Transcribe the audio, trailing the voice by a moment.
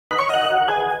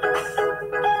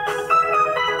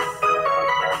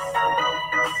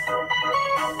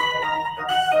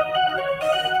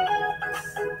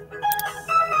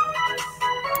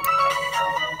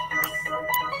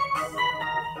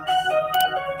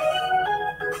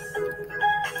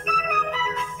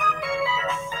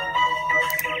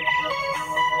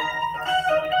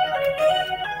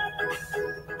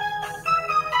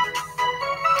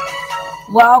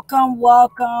Welcome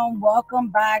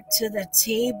back to the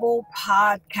Table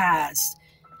Podcast,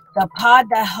 the pod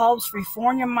that helps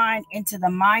reform your mind into the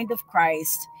mind of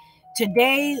Christ.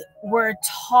 Today, we're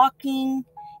talking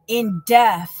in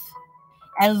depth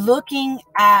and looking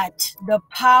at the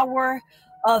power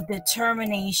of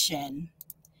determination.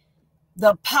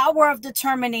 The power of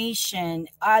determination.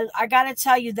 I got to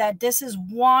tell you that this is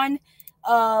one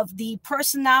of the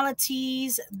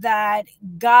personalities that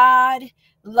God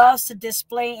loves to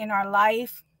display in our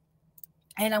life.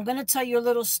 And I'm going to tell you a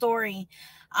little story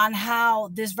on how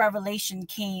this revelation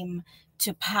came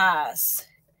to pass.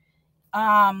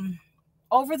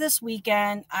 Over this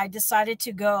weekend, I decided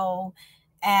to go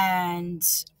and,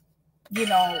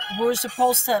 we're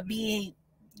supposed to be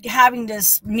having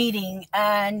this meeting,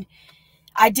 and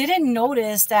I didn't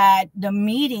notice that the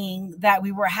meeting that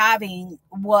we were having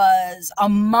was a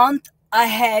month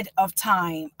ahead of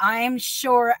time. I am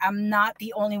sure I'm not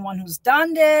the only one who's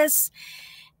done this.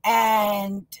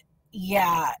 And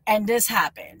this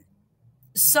happened.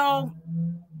 So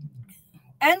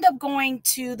end up going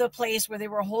to the place where they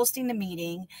were hosting the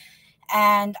meeting.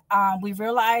 And we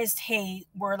realized, hey,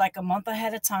 we're like a month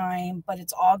ahead of time, but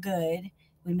it's all good.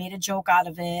 We made a joke out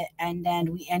of it. And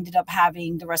then we ended up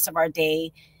having the rest of our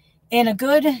day in a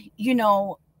good,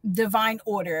 divine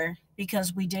order,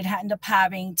 because we did end up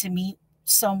having to meet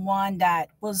someone that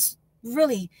was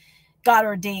really God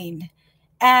ordained.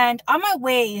 And on my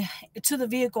way to the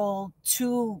vehicle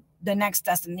to the next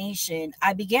destination,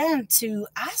 I began to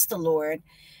ask the Lord,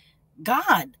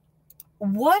 God,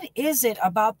 what is it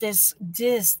about this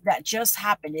that just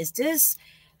happened? Is this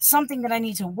something that I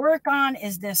need to work on?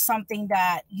 Is this something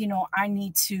that, I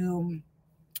need to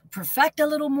perfect a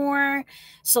little more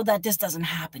so that this doesn't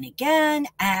happen again?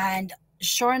 And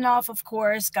sure enough, of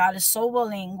course, God is so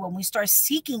willing when we start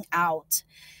seeking out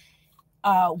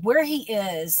where he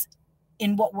is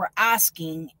in what we're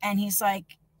asking. And he's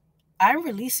like, I'm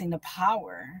releasing the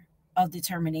power of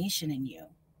determination in you.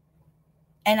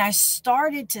 And I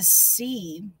started to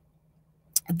see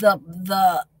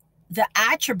the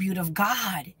attribute of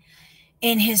God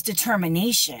in his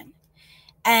determination.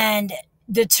 And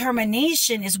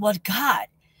determination is what got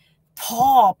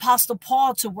Apostle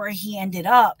Paul to where he ended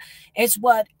up. It's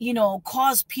what,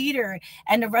 caused Peter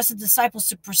and the rest of the disciples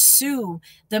to pursue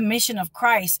the mission of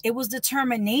Christ. It was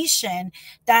determination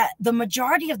that the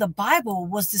majority of the Bible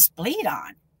was displayed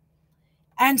on.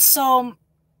 And so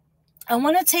I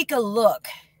want to take a look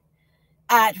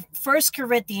at 1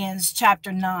 Corinthians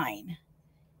chapter 9.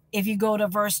 If you go to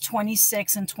verse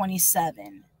 26 and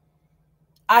 27.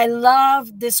 I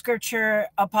love this scripture.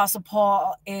 Apostle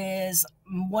Paul is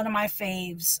one of my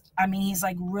faves. I mean, he's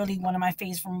like really one of my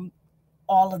faves from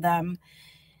all of them.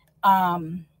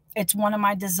 It's one of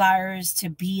my desires to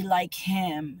be like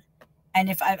him. And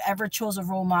if I've ever chose a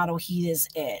role model, he is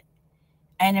it.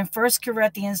 And in 1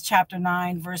 Corinthians chapter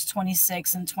 9, verse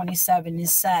 26 and 27, it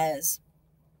says,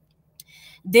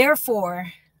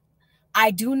 therefore,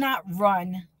 I do not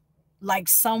run like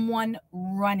someone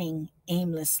running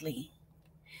aimlessly.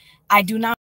 I do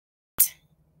not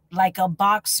like a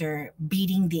boxer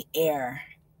beating the air.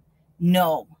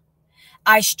 No,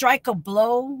 I strike a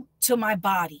blow to my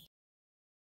body.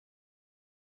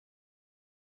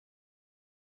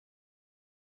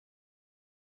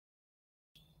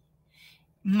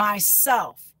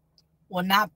 Myself will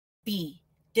not be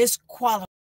disqualified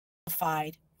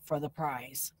for the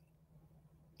prize.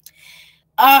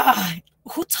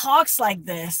 Who talks like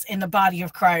this in the body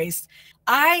of Christ?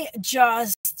 I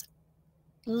just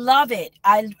love it.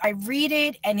 I read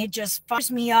it and it just fires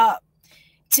me up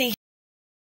to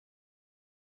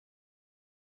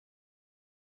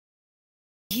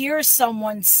hear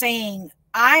someone saying,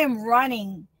 I am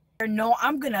running. No,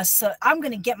 I'm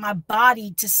gonna get my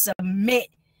body to submit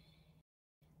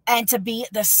and to be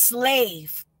the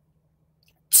slave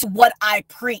to what I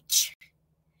preach,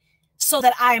 so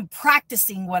that I am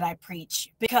practicing what I preach,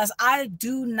 because I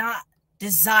do not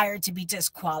desire to be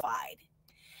disqualified.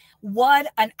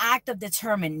 What an act of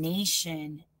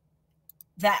determination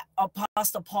that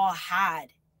Apostle Paul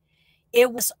had.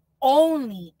 It was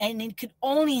only, and it could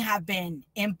only have been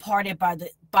imparted by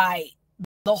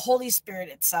the Holy Spirit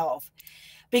itself,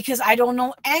 because I don't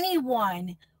know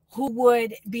anyone who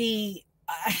would be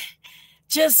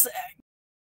just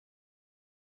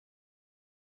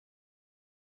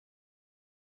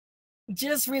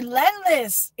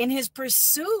relentless in his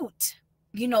pursuit,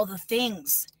 the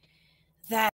things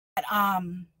that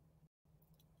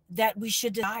that we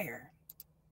should desire,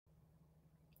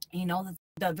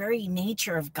 the very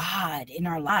nature of God in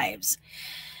our lives.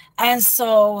 And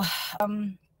so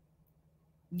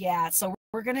so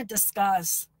we're going to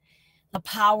discuss the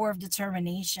power of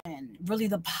determination, really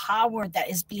the power that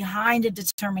is behind the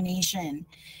determination,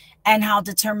 and how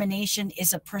determination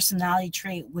is a personality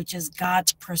trait, which is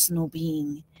God's personal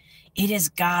being. It is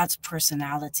God's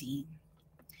personality.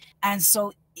 And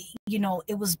so,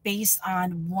 it was based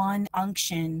on one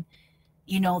unction,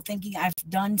 thinking I've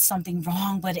done something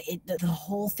wrong, but the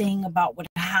whole thing about what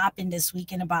happened this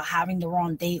weekend about having the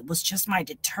wrong date was just my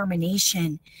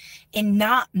determination in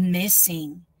not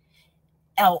missing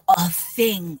a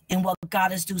thing in what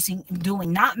God is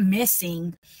doing, not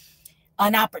missing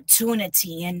an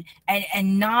opportunity,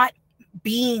 and not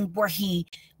being where he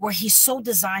so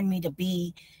designed me to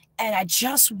be. And I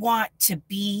just want to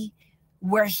be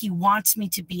where he wants me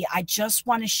to be. I just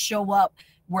want to show up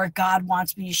where God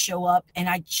wants me to show up, and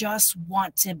I just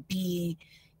want to be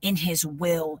in his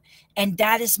will. And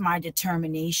that is my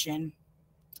determination.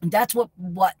 And that's what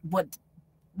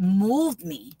moved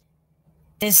me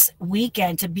this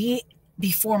weekend to be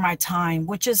before my time,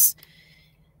 which is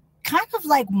kind of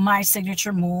like my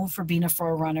signature move for being a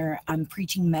forerunner. I'm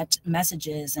preaching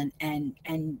messages and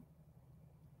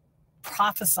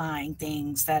prophesying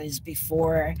things that is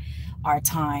before our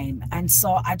time. And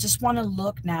so I just want to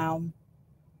look now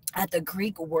at the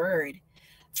Greek word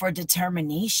for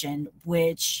determination,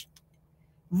 which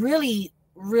really,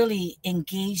 really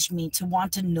engaged me to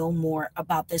want to know more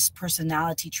about this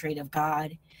personality trait of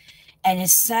God. And it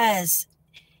says,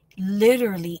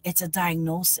 literally, it's a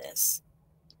diagnosis.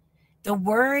 The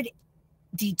word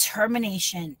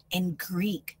determination in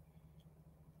Greek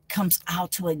comes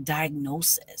out to a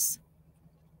diagnosis.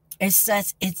 It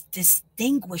says it's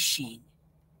distinguishing.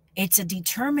 It's a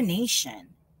determination.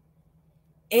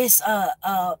 It's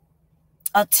a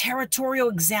territorial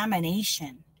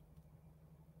examination.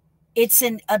 It's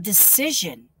a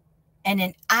decision and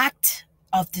an act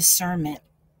of discernment.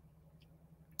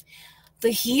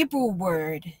 The Hebrew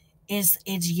word is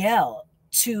yel,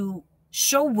 to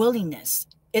show willingness.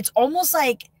 It's almost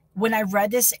like when I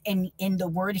read this in the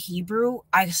word Hebrew,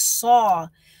 I saw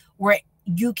where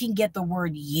you can get the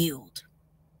word yield.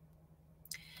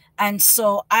 And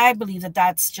so I believe that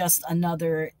that's just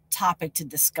another topic to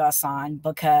discuss on,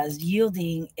 because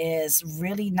yielding is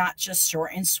really not just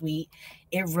short and sweet.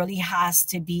 It really has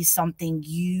to be something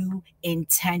you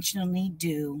intentionally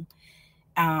do.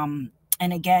 And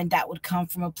again, that would come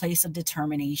from a place of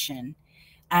determination.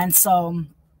 And so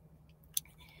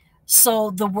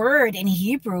the word in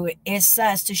Hebrew, it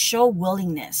says to show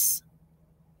willingness,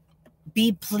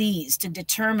 be pleased, to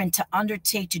determine, to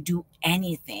undertake, to do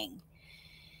anything.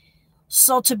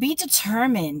 So to be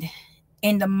determined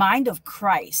in the mind of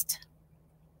Christ,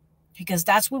 because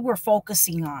that's what we're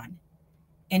focusing on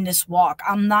in this walk.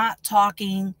 I'm not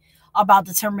talking about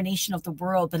determination of the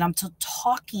world, but I'm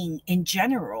talking in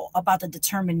general about the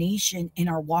determination in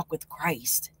our walk with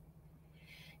Christ.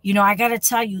 I got to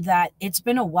tell you that it's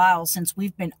been a while since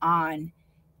we've been on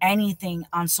anything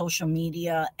on social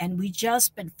media, and we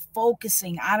just been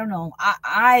focusing. I don't know.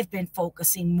 I've been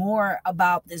focusing more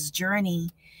about this journey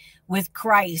with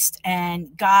Christ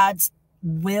and God's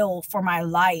will for my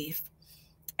life,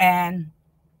 and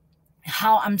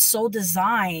how I'm so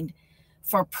designed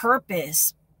for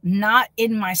purpose, not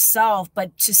in myself,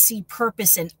 but to see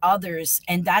purpose in others.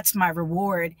 And that's my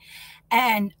reward.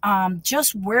 And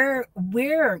just where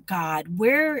God,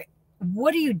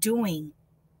 what are you doing?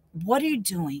 What are you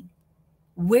doing?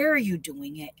 Where are you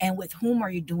doing it? And with whom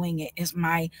are you doing it is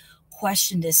my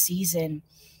question this season.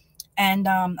 And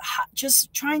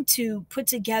just trying to put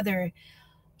together,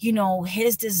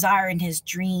 his desire and his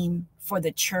dream for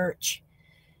the church.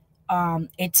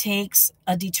 It takes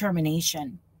a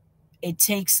determination. It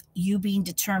takes you being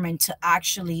determined to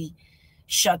actually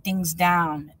shut things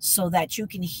down so that you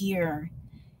can hear.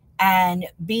 And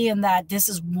being that this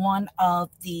is one of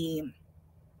the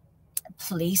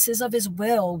places of his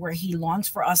will where he longs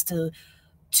for us to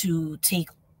take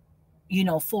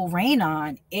full reign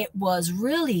on, it was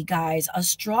really, guys, a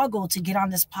struggle to get on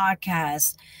this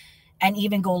podcast and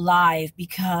even go live,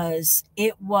 because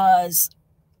it was,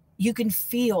 you can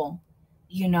feel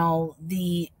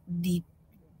the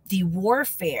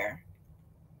warfare,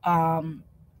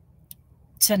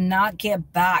 to not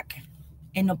get back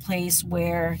in a place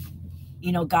where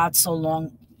God so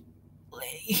long,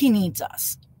 he needs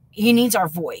us. He needs our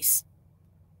voice.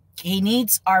 He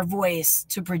needs our voice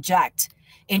to project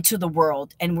into the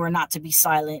world, and we're not to be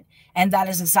silent. And that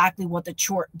is exactly what the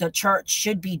church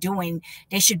should be doing.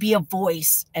 They should be a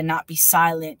voice and not be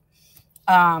silent.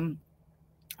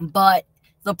 But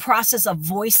the process of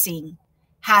voicing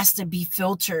has to be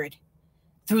filtered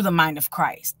through the mind of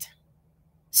Christ.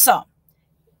 So,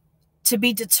 to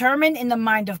be determined in the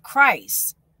mind of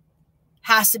Christ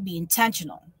has to be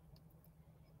intentional,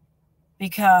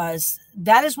 because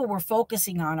that is what we're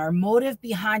focusing on. Our motive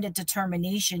behind the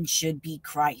determination should be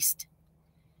Christ.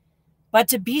 But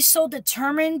to be so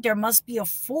determined, there must be a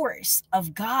force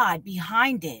of God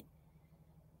behind it,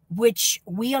 which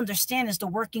we understand is the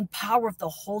working power of the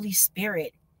Holy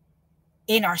Spirit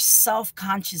in our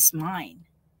self-conscious mind.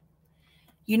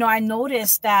 You know, I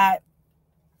noticed that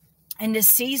in this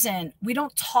season, we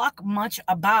don't talk much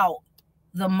about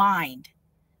the mind.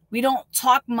 We don't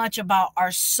talk much about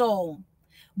our soul.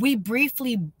 We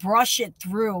briefly brush it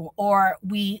through, or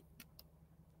we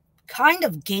kind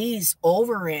of gaze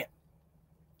over it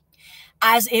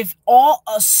as if all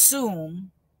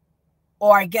assume,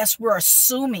 or I guess we're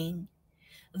assuming,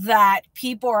 that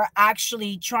people are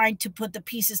actually trying to put the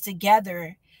pieces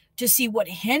together to see what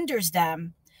hinders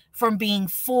them from being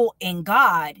full in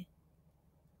God,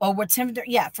 or what's from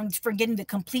getting the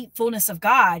complete fullness of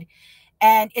God.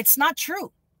 And it's not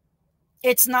true.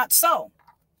 It's not so.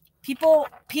 People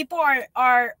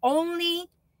are only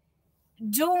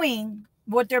doing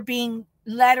what they're being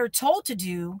led or told to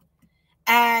do,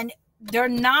 and they're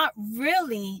not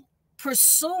really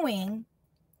pursuing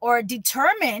or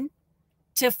determined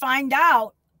to find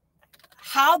out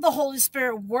how the Holy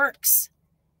Spirit works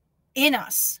in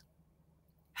us.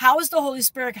 How is the Holy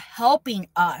Spirit helping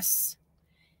us?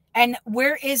 And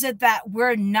where is it that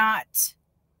we're not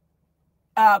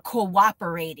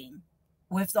cooperating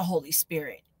with the Holy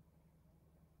Spirit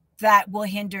that will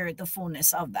hinder the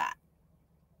fullness of that?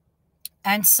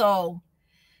 And so,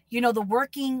 you know, the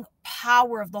working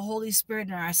power of the Holy Spirit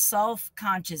in our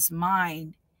self-conscious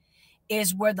mind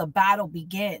is where the battle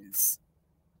begins,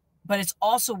 but it's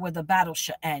also where the battle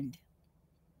should end.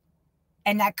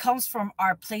 And that comes from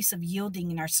our place of yielding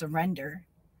and our surrender.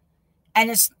 And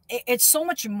it's so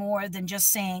much more than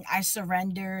just saying I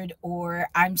surrendered, or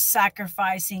I'm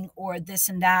sacrificing, or this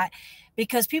and that,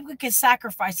 because people can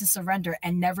sacrifice and surrender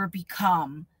and never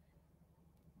become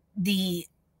the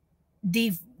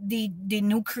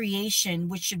new creation,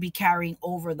 which should be carrying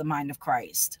over the mind of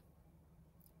Christ.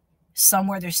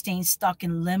 Somewhere they're staying stuck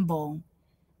in limbo,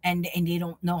 and they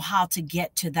don't know how to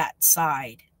get to that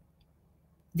side.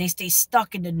 They stay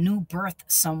stuck in the new birth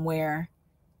somewhere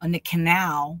on the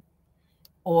canal,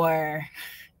 or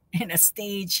in a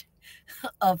stage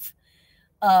of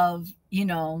you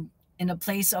know, in a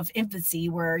place of infancy,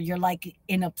 where you're like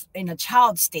in a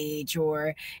child stage,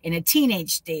 or in a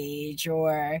teenage stage,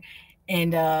 or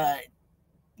in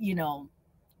you know,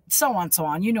 so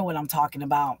on. You know what I'm talking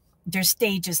about. There's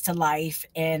stages to life,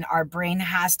 and our brain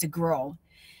has to grow.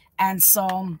 And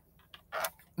so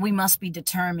we must be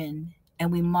determined,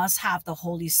 and we must have the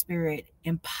Holy Spirit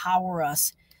empower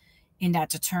us in that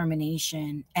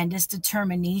determination. And this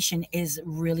determination is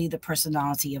really the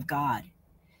personality of God.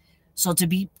 So to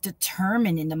be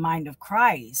determined in the mind of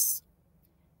Christ,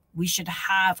 we should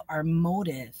have our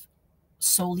motive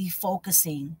solely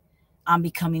focusing on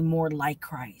becoming more like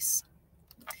Christ.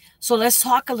 So let's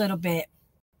talk a little bit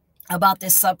about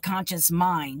this subconscious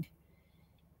mind.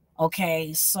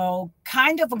 Okay, so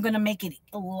kind of I'm going to make it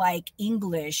like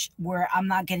English, where I'm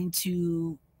not getting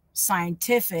too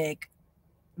scientific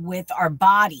with our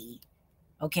body,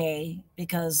 okay,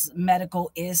 because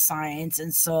medical is science.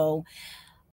 And so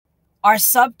our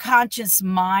subconscious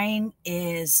mind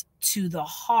is to the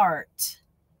heart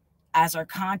as our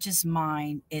conscious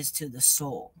mind is to the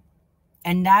soul.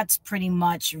 And that's pretty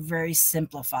much very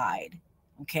simplified,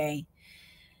 okay?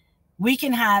 We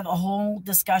can have a whole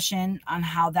discussion on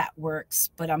how that works,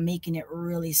 but I'm making it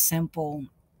really simple,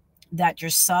 that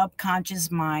your subconscious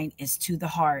mind is to the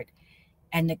heart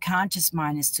and the conscious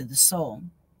mind is to the soul.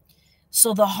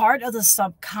 So the heart of the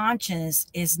subconscious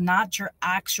is not your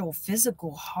actual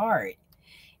physical heart.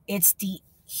 It's the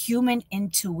human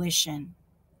intuition,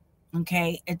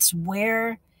 okay? It's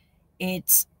where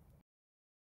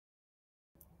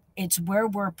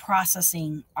we're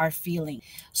processing our feeling.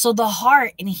 So the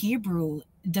heart in Hebrew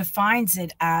defines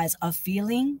it as a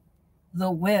feeling,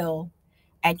 the will,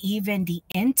 and even the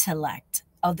intellect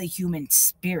of the human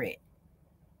spirit,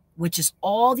 which is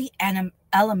all the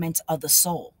elements of the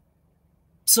soul.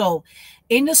 So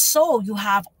in the soul, you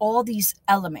have all these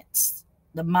elements: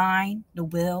 the mind, the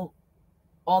will,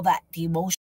 all that, the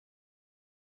emotions,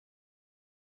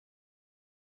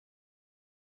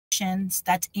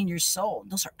 that's in your soul.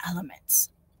 Those are elements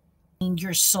in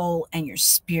your soul and your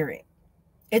spirit.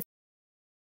 It's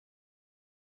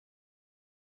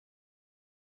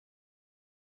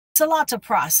a lot to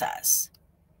process.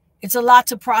 It's a lot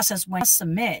to process when you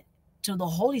submit to the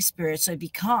Holy Spirit, so it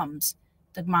becomes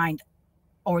the mind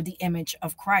or the image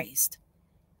of Christ,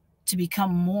 to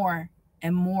become more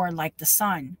and more like the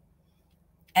Son.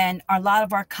 And a lot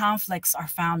of our conflicts are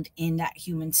found in that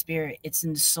human spirit. It's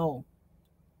in the soul.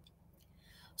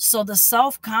 So the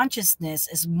self-consciousness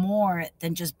is more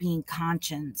than just being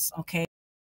conscious, okay?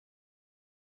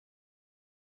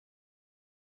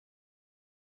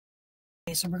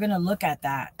 So we're going to look at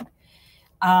that.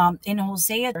 In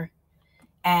Hosea,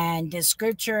 and the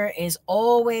scripture is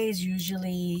always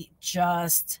usually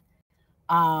just,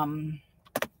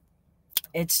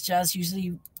 it's just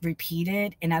usually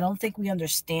repeated. And I don't think we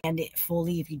understand it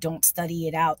fully if you don't study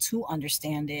it out to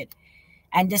understand it.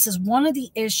 And this is one of the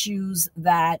issues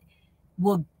that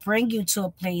will bring you to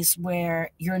a place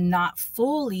where you're not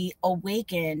fully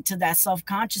awakened to that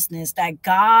self-consciousness that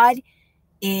God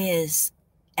is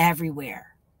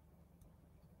everywhere.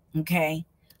 Okay?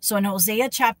 So in Hosea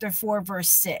chapter 4, verse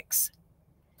 6,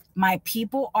 my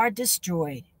people are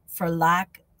destroyed for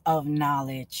lack of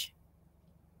knowledge.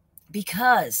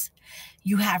 Because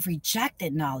you have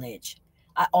rejected knowledge,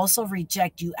 I also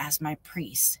reject you as my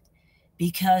priest.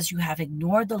 Because you have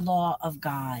ignored the law of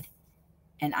God,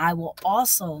 and I will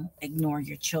also ignore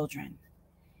your children.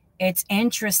 It's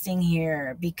interesting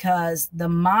here because the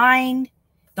mind,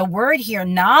 the word here,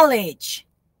 knowledge,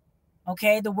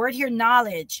 okay, the word here,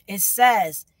 knowledge, it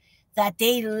says that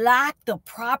they lack the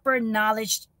proper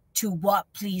knowledge to what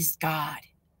pleased God.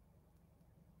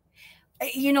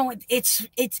 You know, it's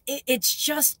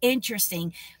just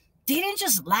interesting. They didn't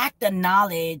just lack the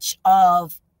knowledge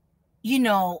of, you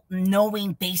know,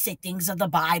 knowing basic things of the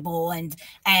Bible and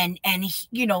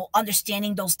you know,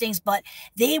 understanding those things, but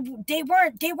they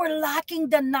were lacking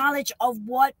the knowledge of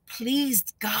what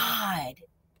pleased God.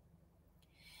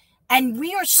 And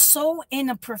we are so in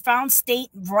a profound state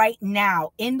right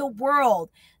now in the world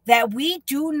that we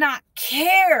do not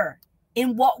care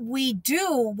in what we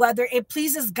do, whether it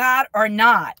pleases God or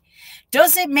not.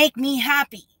 Does it make me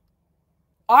happy?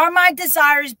 Are my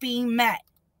desires being met?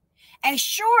 And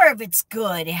sure, if it's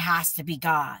good, it has to be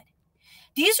God.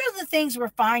 These are the things we're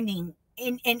finding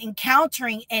in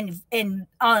encountering in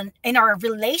our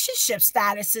relationship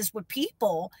statuses with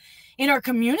people in our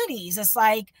communities. It's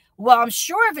like, well, I'm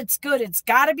sure if it's good, it's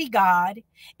got to be God.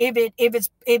 If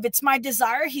it's my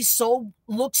desire, He so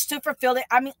looks to fulfill it.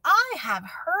 I mean, I have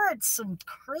heard some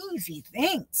crazy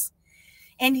things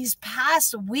in these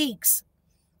past weeks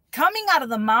coming out of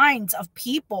the minds of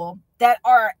people that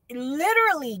are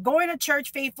literally going to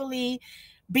church faithfully,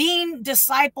 being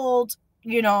discipled,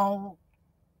 you know,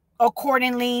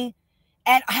 accordingly,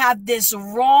 and have this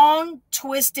wrong,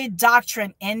 twisted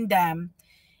doctrine in them.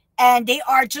 And they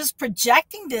are just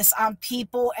projecting this on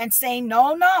people and saying,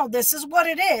 no, this is what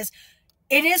it is.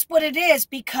 It is what it is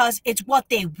because it's what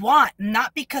they want,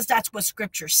 not because that's what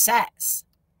scripture says.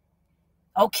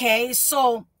 Okay,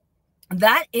 so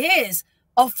that is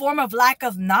a form of lack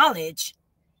of knowledge,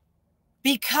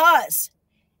 because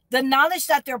the knowledge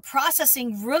that they're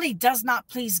processing really does not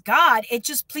please God. It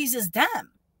just pleases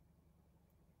them.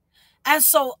 And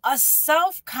so a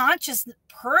self-conscious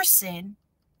person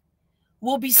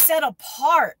will be set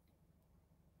apart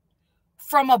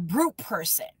from a brute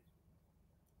person.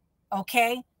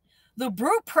 Okay? The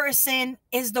brute person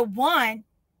is the one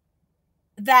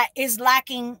that is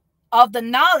lacking of the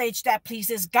knowledge that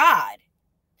pleases God.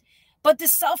 But the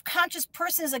self-conscious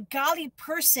person is a godly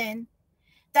person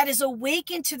that is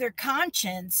awakened to their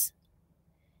conscience.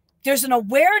 There's an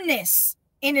awareness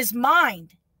in his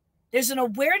mind. There's an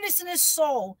awareness in his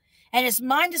soul, and his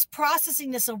mind is processing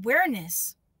this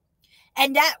awareness.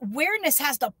 And that awareness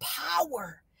has the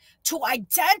power to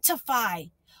identify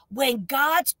when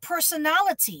God's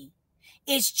personality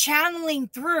is channeling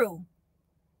through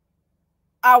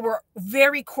our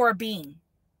very core being.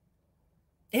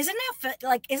 Isn't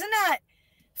that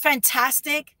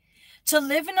fantastic to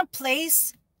live in a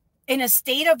place, in a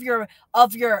state of your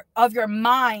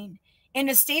mind, in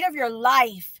a state of your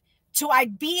life, to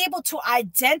be able to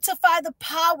identify the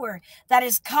power that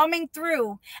is coming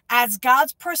through as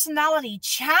God's personality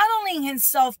channeling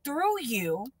Himself through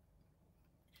you,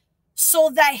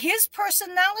 so that His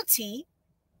personality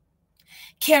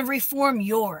can reform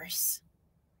yours.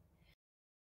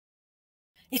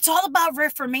 It's all about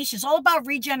reformation. It's all about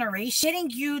regeneration, getting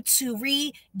you to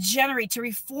regenerate, to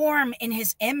reform in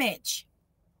His image.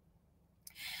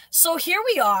 So here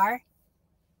we are,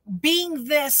 being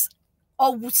this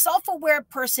self-aware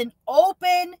person,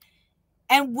 open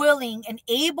and willing and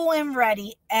able and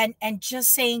ready, and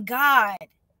just saying, God,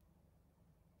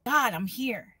 I'm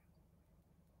here.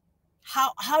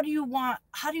 How do you want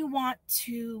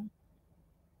to,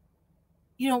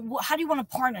 you know, how do you want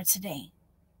to partner today?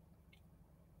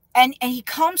 And He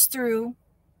comes through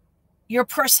your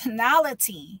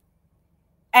personality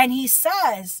And he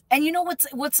says, and you know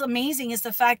what's amazing is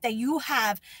the fact that you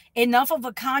have enough of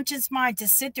a conscious mind to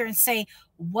sit there and say,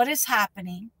 what is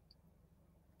happening?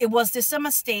 Was this a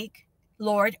mistake,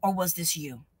 Lord, or was this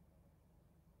you?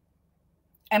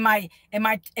 Am I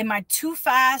too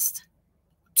fast,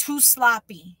 too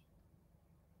sloppy?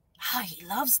 Ah, he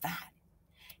loves that.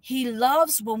 He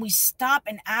loves when we stop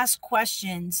and ask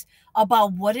questions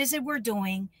about what is it we're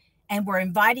doing, and we're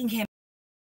inviting him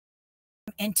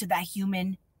into that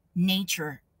human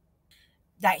nature,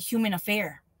 that human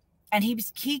affair. And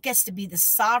he gets to be the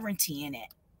sovereignty in it.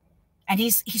 And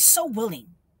he's so willing.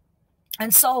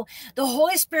 And so the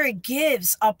Holy Spirit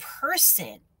gives a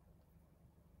person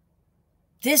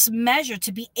this measure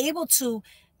to be able to,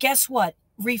 guess what?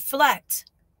 Reflect,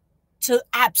 to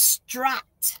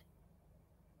abstract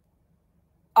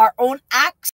our own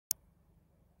acts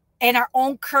and our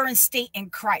own current state in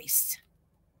Christ.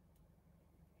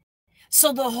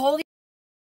 So the Holy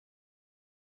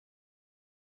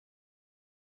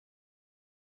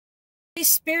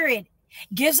Spirit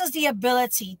gives us the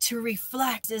ability to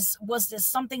reflect. Was this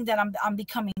something that I'm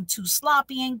becoming too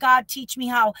sloppy in? God, teach me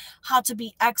how to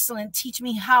be excellent. Teach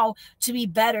me how to be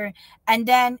better. And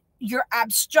then you're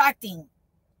abstracting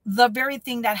the very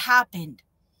thing that happened,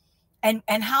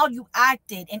 and how you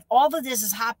acted, and all of this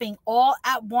is happening all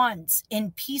at once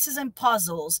in pieces and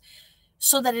puzzles,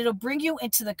 so that it'll bring you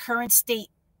into the current state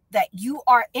that you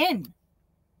are in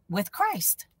with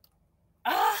Christ.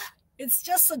 It's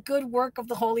just a good work of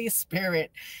the Holy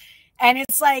Spirit. And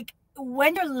it's like,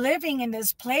 when you're living in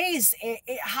this place,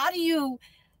 how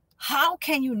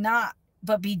can you not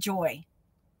but be joy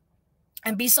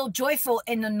and be so joyful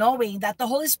in the knowing that the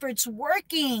Holy Spirit's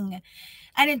working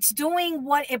and it's doing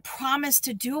what it promised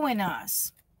to do in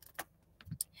us.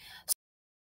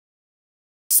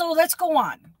 So let's go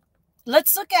on.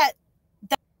 Let's look at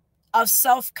the of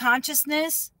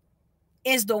self-consciousness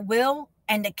is the will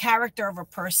and the character of a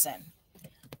person.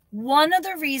 One of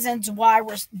the reasons why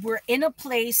we're in a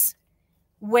place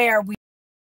where we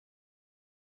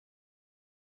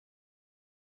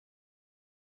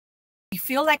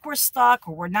feel like we're stuck,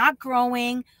 or we're not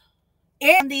growing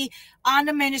on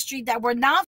the ministry, that we're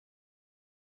not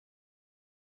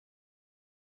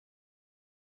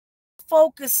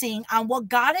focusing on what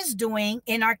God is doing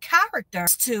in our character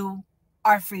to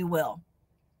our free will.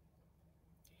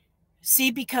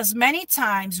 See, because many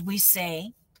times we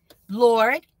say,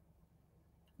 Lord,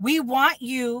 we want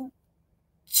you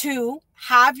to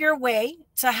have your way,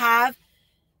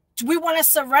 we want to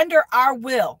surrender our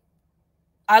will.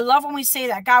 I love when we say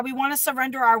that. God, we want to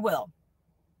surrender our will.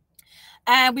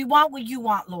 And we want what you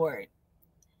want, Lord.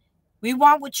 We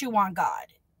want what you want, God.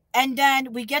 And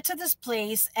then we get to this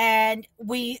place and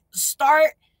we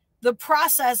start the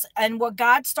process, and what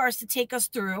God starts to take us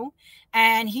through.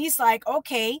 And he's like,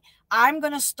 okay, I'm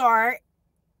going to start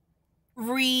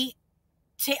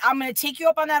I'm going to take you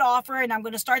up on that offer, and I'm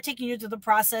going to start taking you through the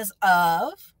process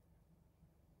of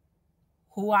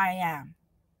who I am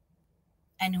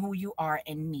and who you are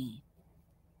in me.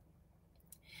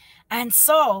 And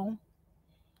so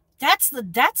that's the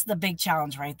big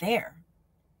challenge right there.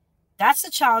 That's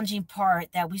the challenging part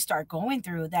that we start going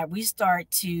through, that we start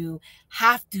to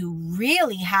have to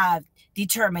really have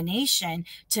determination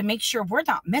to make sure we're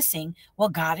not missing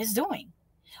what God is doing.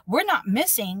 We're not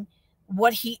missing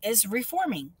what he is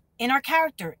reforming in our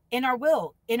character, in our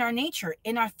will, in our nature,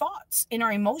 in our thoughts, in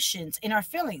our emotions, in our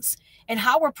feelings, and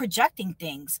how we're projecting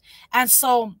things. And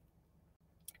so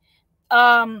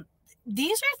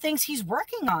these are things he's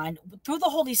working on through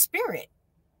the Holy Spirit.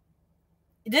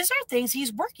 These are things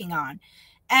he's working on.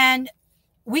 And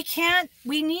we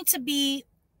need to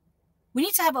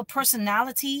have a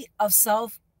personality of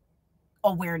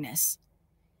self-awareness,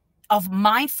 of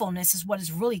mindfulness is what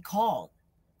it's really called.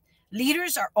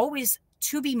 Leaders are always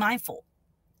to be mindful.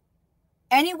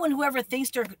 Anyone who ever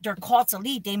thinks they're called to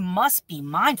lead, they must be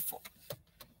mindful.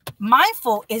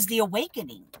 Mindful is the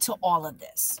awakening to all of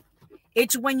this.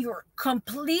 It's when you're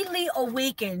completely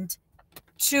awakened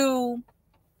to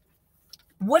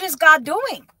what is God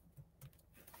doing?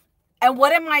 And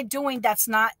what am I doing that's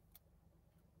not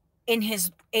in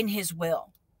his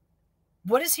will?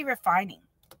 What is he refining?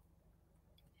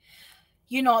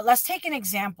 Let's take an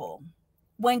example.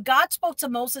 When God spoke to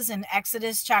Moses in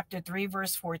Exodus chapter 3,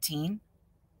 verse 14,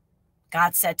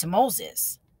 God said to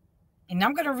Moses, and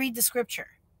I'm going to read the scripture,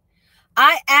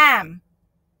 I am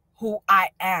who I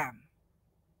am.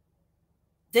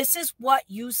 This is what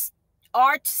you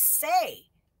are to say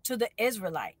to the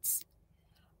Israelites.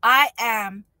 I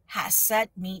am has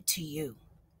sent me to you.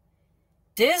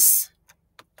 This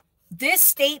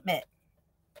statement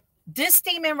This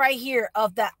statement right here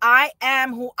of the I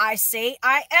am who I say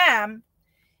I am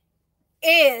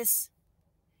is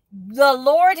the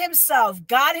Lord himself,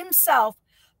 God himself,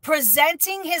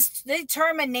 presenting his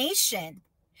determination.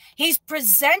 He's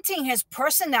presenting his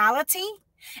personality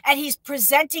and he's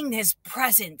presenting his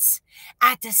presence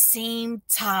at the same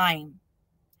time.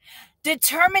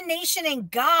 Determination in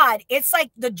God, it's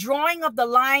like the drawing of the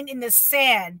line in the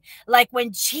sand. Like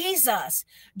when Jesus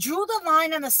drew the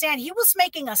line on the sand, he was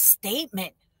making a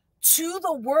statement to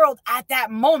the world at that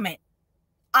moment.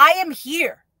 I am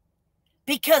here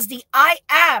because the I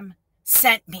am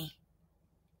sent me.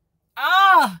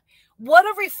 Ah, what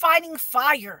a refining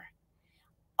fire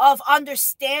of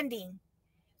understanding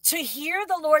to hear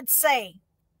the Lord say,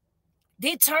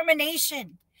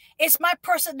 determination. It's my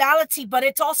personality, but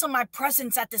it's also my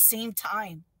presence at the same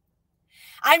time.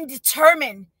 I'm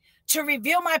determined to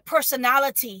reveal my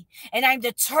personality, and I'm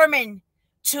determined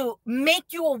to make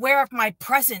you aware of my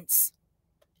presence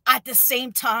at the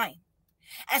same time.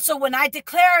 And so when I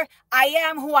declare I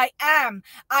am who I am,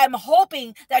 I'm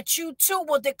hoping that you too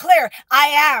will declare I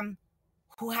am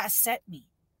who has sent me.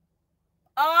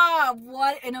 Ah,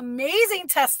 what an amazing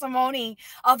testimony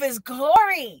of his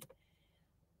glory.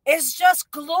 It's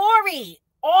just glory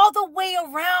all the way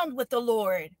around with the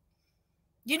Lord.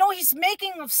 You know, he's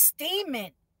making a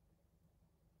statement,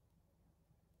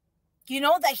 you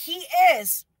know, that he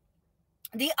is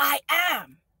the I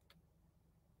am.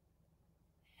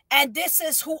 And this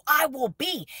is who I will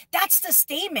be. That's the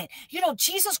statement. You know,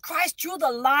 Jesus Christ drew the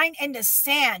line in the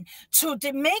sand to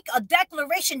make a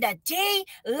declaration that they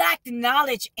lacked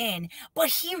knowledge in. But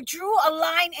he drew a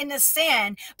line in the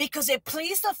sand because it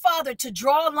pleased the Father to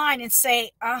draw a line and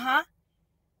say,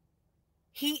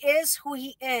 he is who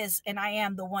he is, and I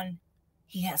am the one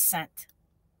he has sent.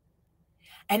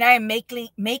 And I am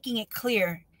making it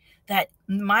clear that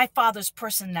my Father's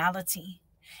personality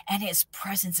and his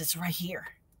presence is right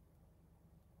here.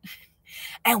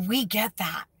 And we get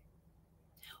that.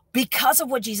 Because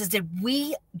of what Jesus did,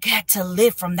 we get to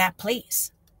live from that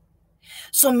place.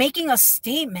 So making a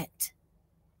statement,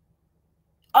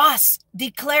 us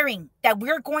declaring that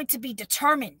we're going to be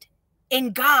determined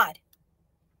in God,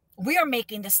 we are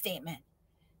making the statement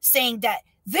saying that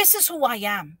this is who I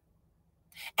am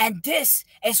and this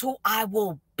is who I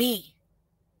will be.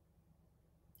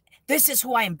 This is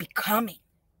who I am becoming.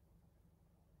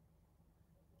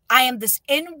 I am this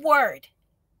inward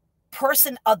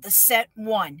person of the sent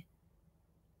one,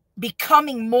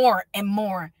 becoming more and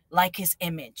more like his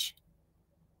image.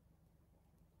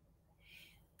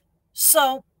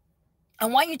 So I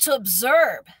want you to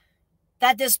observe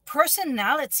that this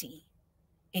personality,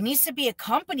 it needs to be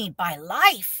accompanied by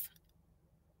life.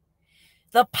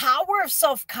 The power of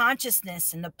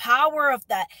self-consciousness and the power of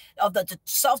the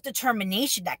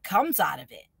self-determination that comes out of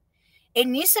it, it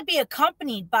needs to be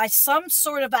accompanied by some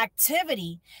sort of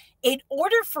activity in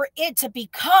order for it to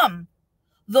become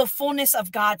the fullness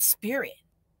of God's Spirit.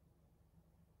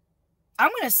 I'm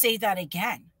going to say that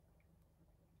again.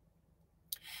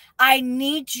 I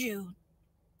need you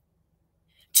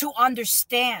to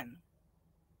understand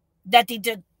that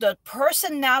the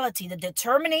personality, the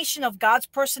determination of God's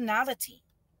personality,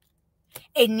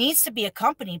 it needs to be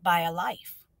accompanied by a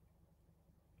life.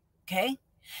 Okay?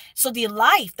 So the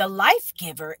life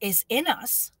giver is in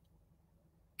us.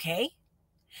 Okay?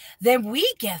 Then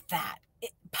we get that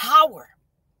power.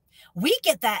 We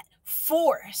get that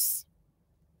force.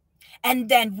 And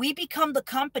then we become the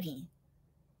company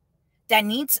that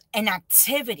needs an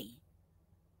activity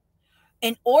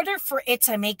in order for it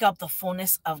to make up the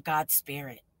fullness of God's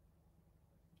Spirit.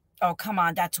 Oh, come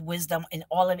on, that's wisdom in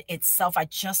all of itself. I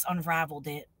just unraveled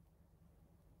it.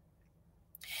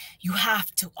 You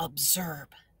have to observe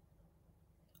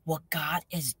what God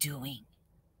is doing.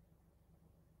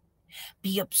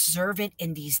 Be observant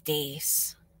in these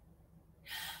days.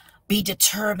 Be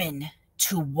determined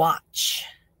to watch.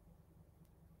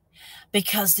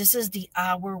 Because this is the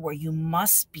hour where you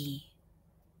must be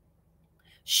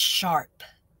sharp,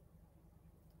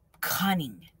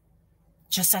 cunning,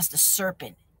 just as the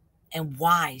serpent, and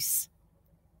wise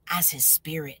as his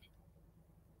spirit.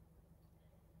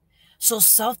 So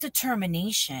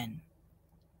self-determination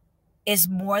is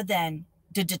more than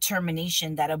the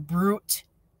determination that a brute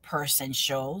person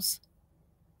shows.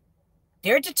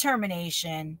 Their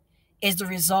determination is the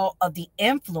result of the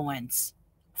influence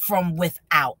from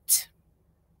without.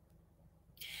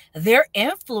 Their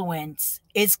influence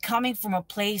is coming from a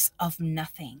place of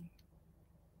nothing.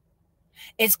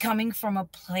 It's coming from a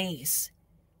place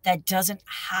that doesn't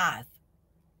have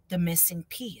the missing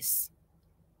piece,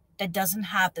 that doesn't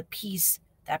have the peace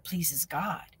that pleases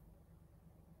God.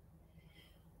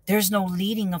 There's no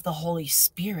leading of the Holy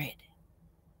Spirit.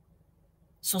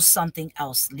 So something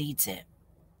else leads it.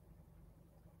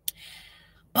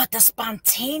 But the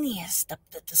spontaneous, the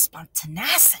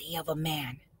spontaneity of a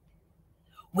man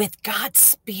with God's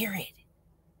Spirit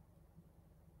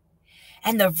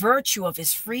and the virtue of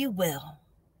his free will,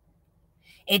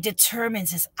 it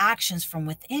determines his actions from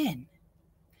within.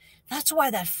 That's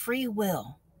why that free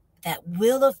will, that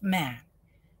will of man,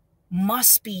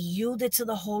 must be yielded to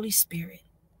the Holy Spirit,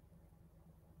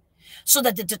 so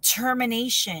that the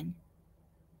determination,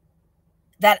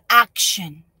 that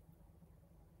action,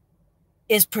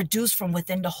 is produced from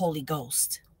within the Holy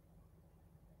Ghost.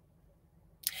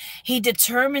 He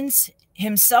determines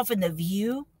himself in the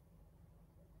view,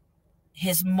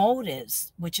 his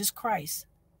motives, which is Christ.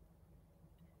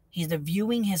 He's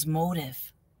viewing his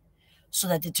motive, so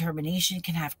that determination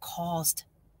can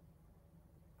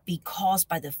be caused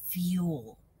by the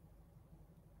fuel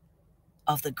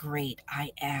of the great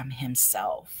I Am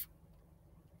himself.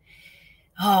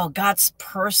 Oh, God's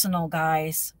personal,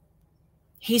 guys.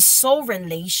 He's so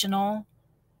relational.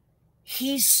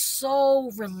 He's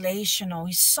so relational.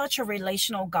 He's such a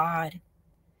relational God.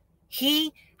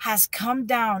 He has come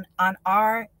down on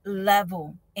our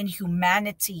level in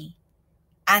humanity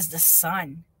as the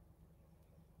Son,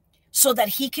 so that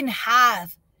he can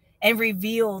have and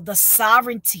reveal the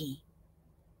sovereignty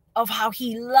of how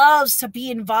he loves to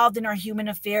be involved in our human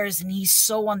affairs. And he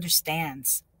so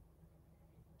understands.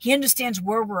 He understands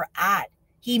where we're at.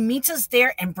 He meets us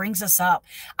there and brings us up.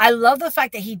 I love the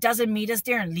fact that he doesn't meet us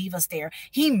there and leave us there.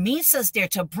 He meets us there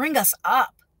to bring us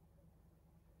up,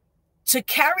 to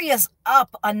carry us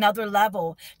up another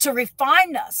level, to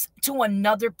refine us to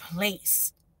another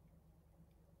place.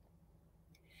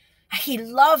 He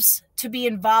loves to be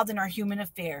involved in our human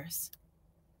affairs.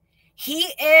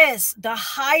 He is the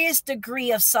highest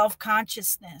degree of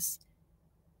self-consciousness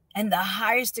and the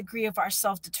highest degree of our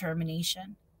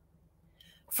self-determination.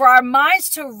 For our minds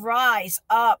to rise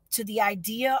up to the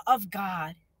idea of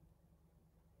God,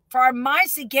 for our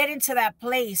minds to get into that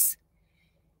place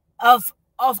of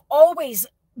always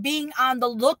being on the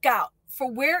lookout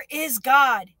for where is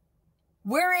God?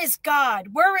 Where is God?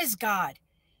 Where is God?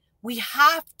 We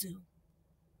have to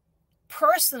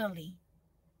personally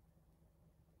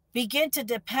begin to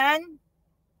depend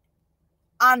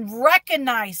on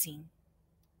recognizing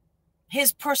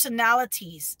his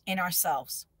personalities in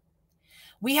ourselves.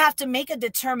 We have to make a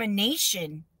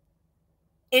determination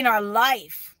in our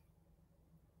life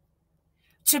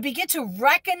to begin to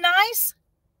recognize,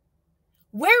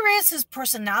 where is his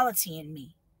personality in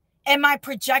me? Am I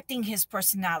projecting his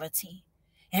personality?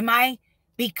 Am I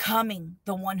becoming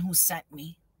the one who sent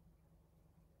me?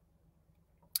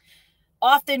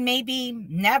 Often, maybe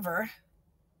never,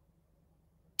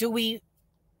 do we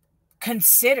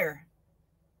consider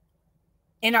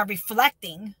in our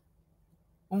reflecting,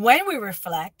 when we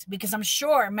reflect, because I'm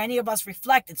sure many of us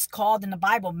reflect, it's called in the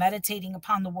Bible, meditating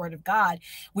upon the word of God.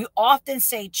 We often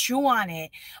say chew on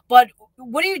it, but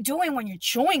what are you doing when you're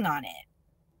chewing on it?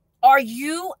 Are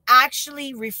you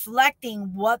actually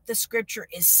reflecting what the scripture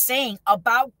is saying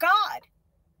about God?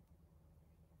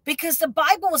 Because the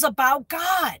Bible is about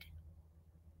God.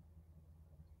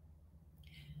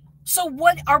 So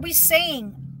what are we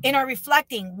saying in our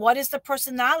reflecting? What is the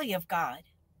personality of God?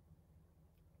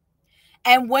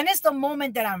 And when is the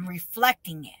moment that I'm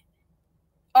reflecting it?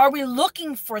 Are we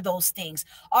looking for those things?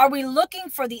 Are we looking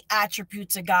for the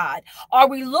attributes of God? Are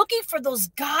we looking for those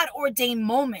God-ordained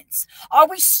moments? Are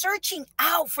we searching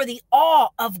out for the awe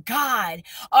of God?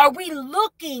 Are we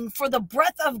looking for the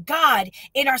breath of God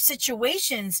in our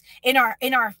situations, in our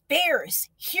affairs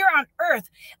here on earth?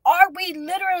 Are we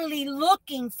literally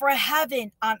looking for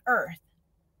heaven on earth?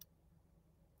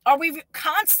 Are we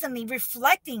constantly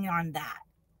reflecting on that?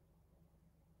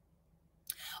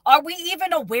 Are we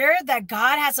even aware that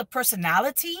God has a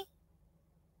personality?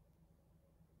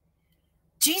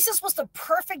 Jesus was the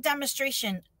perfect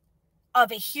demonstration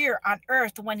of it here on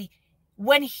earth when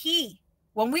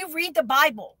we read the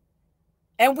Bible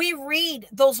and we read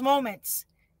those moments,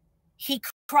 he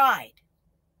cried,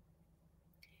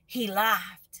 he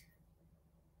laughed.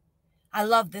 I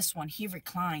love this one. He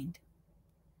reclined.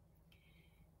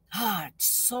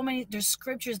 There's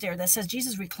scriptures there that says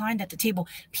Jesus reclined at the table.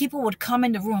 People would come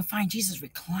in the room and find Jesus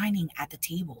reclining at the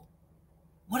table.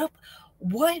 What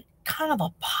kind of a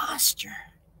posture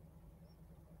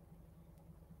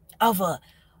of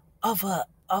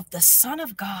the Son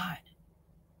of God,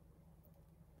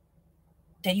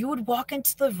 that you would walk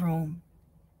into the room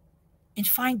and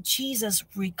find Jesus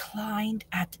reclined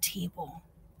at the table.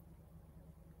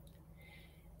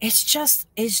 It's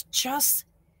just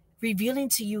revealing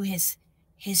to you his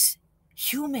his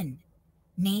human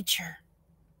nature,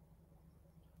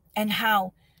 and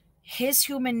how his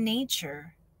human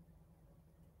nature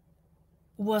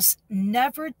was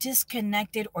never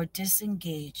disconnected or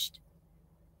disengaged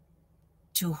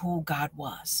to who God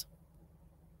was.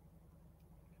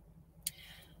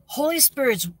 Holy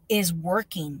Spirit is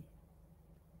working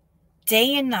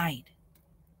day and night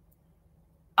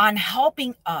on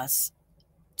helping us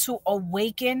to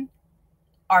awaken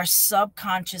our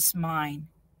subconscious mind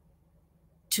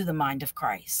to the mind of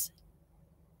Christ.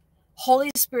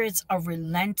 Holy Spirit's a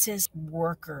relentless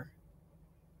worker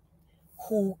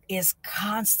who is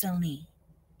constantly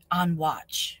on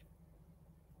watch,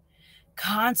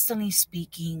 constantly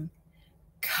speaking,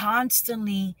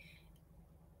 constantly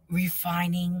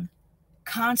refining,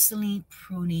 constantly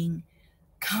pruning,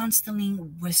 constantly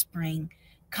whispering,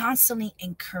 constantly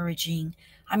encouraging.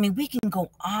 I mean, we can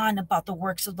go on about the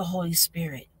works of the Holy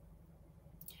Spirit.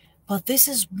 But this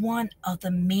is one of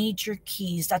the major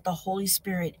keys that the Holy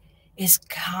Spirit is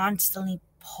constantly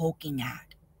poking at.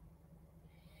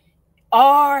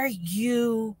 Are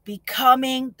you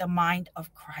becoming the mind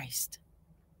of Christ?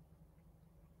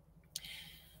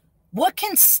 What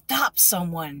can stop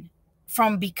someone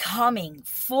from becoming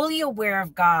fully aware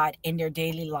of God in their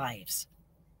daily lives?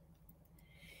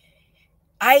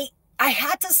 I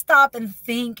had to stop and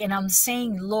think, and I'm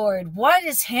saying, Lord, what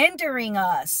is hindering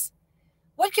us?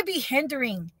 What could be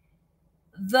hindering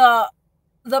the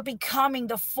becoming,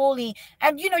 the fully?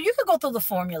 And you could go through the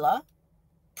formula: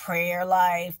 prayer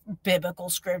life, biblical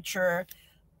scripture.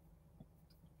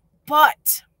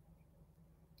 But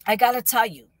I got to tell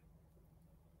you,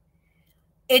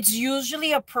 it's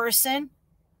usually a person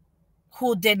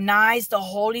who denies the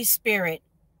Holy Spirit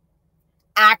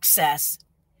access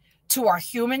to our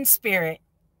human spirit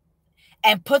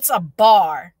and puts a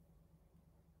bar,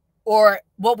 or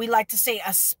what we like to say,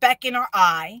 a speck in our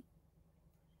eye,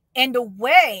 in the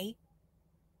way,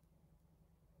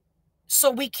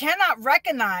 so we cannot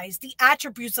recognize the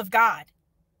attributes of God.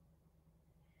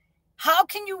 How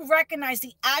can you recognize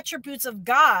the attributes of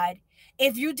God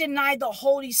if you deny the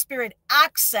Holy Spirit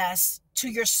access to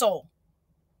your soul?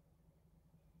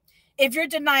 If you're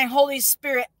denying Holy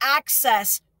Spirit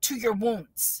access to your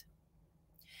wounds?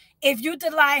 If you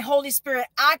deny Holy Spirit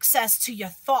access to your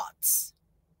thoughts?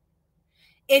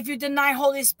 If you deny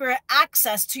Holy Spirit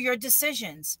access to your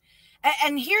decisions?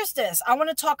 And here's this. I want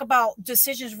to talk about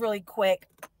decisions really quick.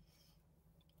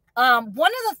 One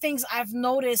of the things I've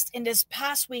noticed in this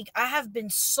past week, I have been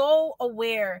so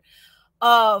aware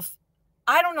of,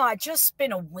 I don't know, I just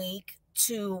been awake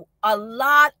to a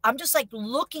lot. I'm just like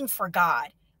looking for God.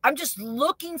 I'm just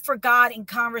looking for God in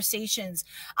conversations.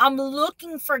 I'm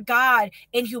looking for God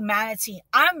in humanity.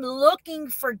 I'm looking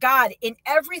for God in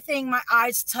everything my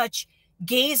eyes touch,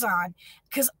 gaze on,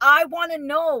 because I want to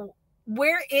know,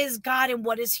 where is God and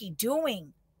what is he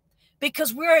doing?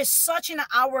 Because we're in such an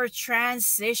hour of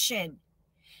transition.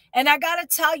 And I got to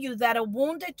tell you that a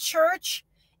wounded church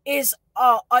is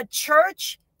a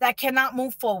church that cannot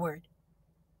move forward.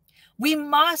 We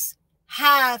must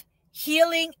have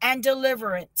healing and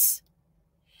deliverance.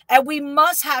 And we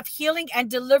must have healing and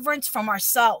deliverance from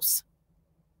ourselves.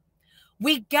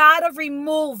 We got to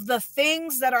remove the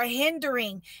things that are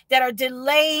hindering, that are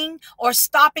delaying or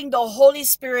stopping the Holy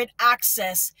Spirit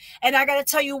access. And I got to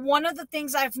tell you, one of the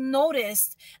things I've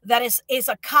noticed that is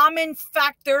a common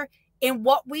factor in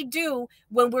what we do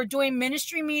when we're doing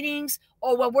ministry meetings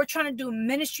or when we're trying to do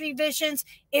ministry visions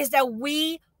is that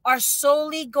we are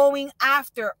solely going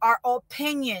after our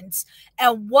opinions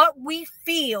and what we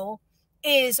feel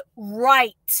is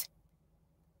right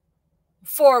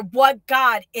for what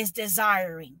God is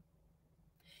desiring.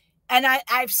 And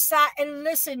I've sat and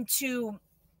listened to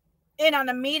in on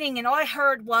a meeting, and all I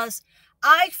heard was,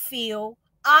 I feel,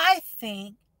 I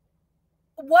think,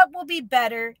 what will be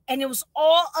better? And it was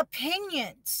all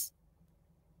opinions.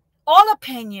 All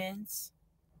opinions.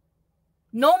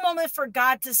 No moment for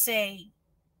God to say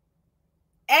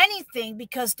anything,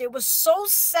 because they were so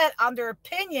set on their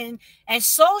opinion and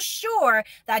so sure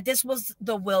that this was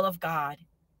the will of God.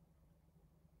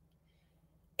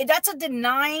 That's a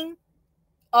denying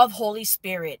of Holy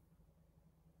Spirit.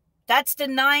 That's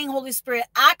denying Holy Spirit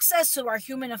access to our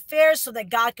human affairs so that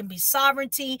God can be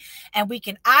sovereignty and we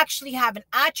can actually have an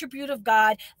attribute of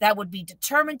God that would be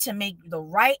determined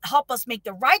to help us make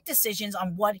the right decisions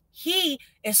on what he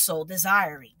is so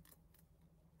desiring.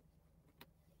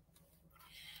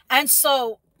 And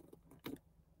so,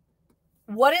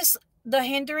 what is the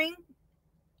hindering?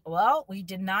 Well, we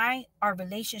deny our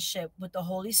relationship with the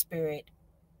Holy Spirit,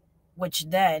 which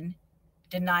then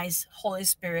denies Holy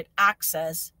Spirit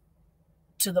access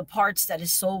to the parts that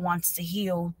his soul wants to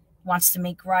heal, wants to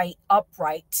make right,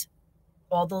 upright,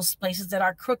 all those places that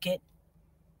are crooked.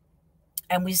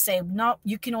 And we say, no,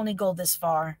 you can only go this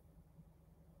far.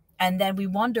 And then we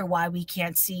wonder why we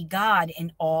can't see God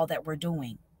in all that we're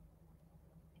doing.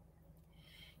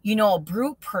 You know, a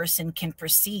brute person can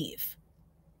perceive,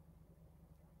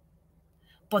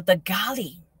 but the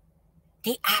godly,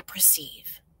 they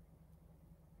apperceive.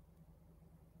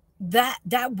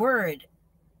 That word,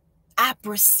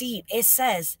 apperceive, it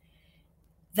says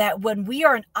that when we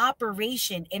are in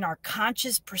operation in our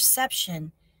conscious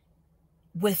perception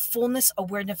with fullness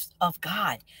awareness of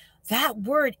God, that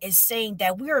word is saying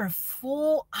that we are in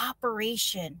full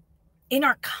operation in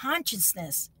our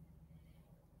consciousness,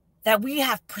 that we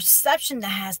have perception that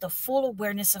has the full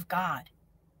awareness of God.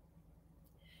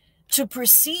 To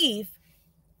perceive,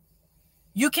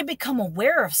 you can become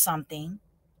aware of something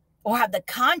or have the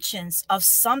conscience of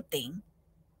something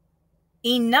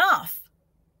enough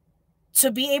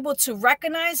to be able to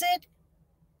recognize it,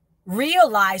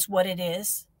 realize what it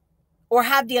is, or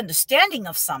have the understanding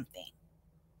of something.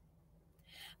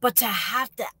 But to have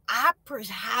the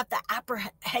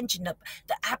apprehension,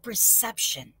 the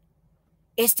apperception,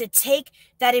 is to take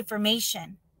that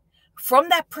information from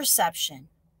that perception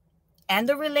and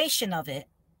the relation of it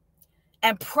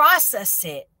and process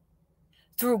it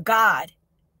through God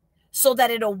so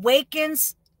that it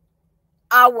awakens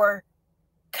our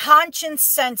conscience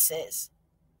senses.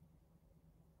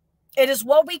 It is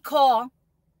what we call,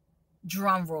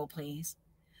 drum roll please,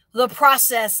 the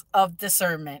process of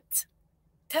discernment.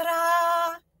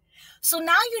 Ta-da! So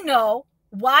now you know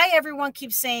why everyone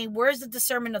keeps saying, where's the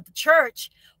discernment of the church?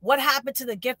 What happened to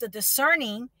the gift of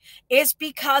discerning? Is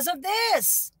because of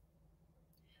this.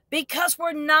 Because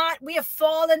we have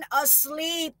fallen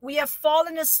asleep. We have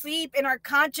fallen asleep in our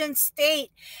conscience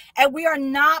state, and we are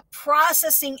not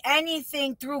processing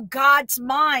anything through God's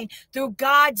mind, through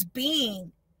God's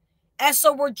being. And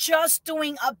so we're just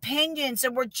doing opinions,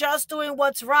 and we're just doing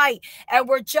what's right, and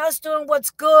we're just doing what's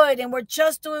good, and we're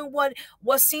just doing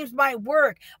what seems might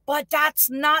work. But that's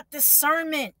not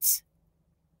discernment.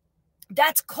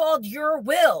 That's called your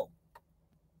will.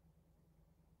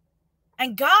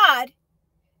 And God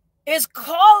is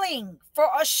calling for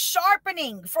a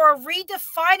sharpening, for a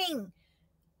redefining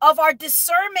of our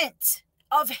discernment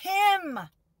of Him.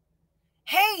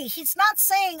 Hey, He's not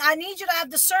saying, I need you to have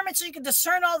discernment so you can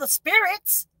discern all the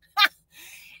spirits.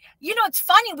 You know, it's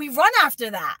funny. We run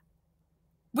after that.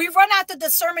 We run after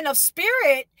discernment of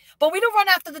spirit, but we don't run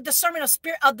after the discernment of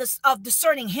spirit of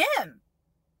discerning Him.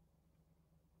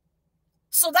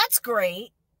 So that's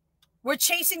great. We're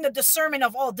chasing the discernment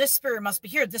of, oh, this spirit must be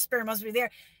here, this spirit must be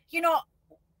there. You know,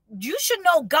 you should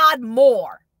know God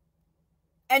more.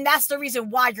 And that's the reason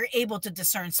why you're able to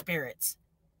discern spirits.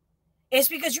 It's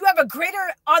because you have a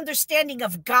greater understanding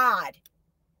of God,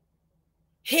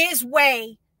 His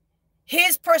way,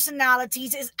 His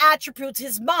personalities, His attributes,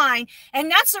 His mind. And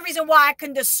that's the reason why I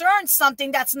can discern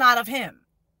something that's not of Him.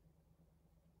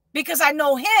 Because I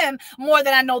know Him more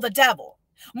than I know the devil,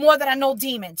 more than I know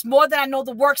demons, more than I know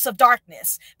the works of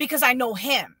darkness, because I know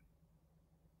Him.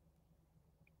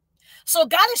 So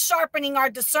God is sharpening our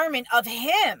discernment of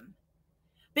Him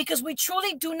because we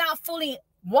truly do not fully,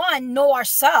 one, know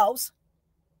ourselves.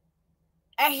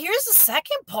 And here's the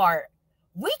second part.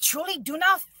 We truly do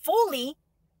not fully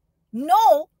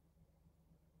know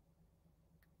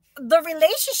the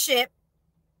relationship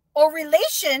or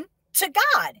relation to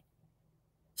God.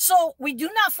 So we do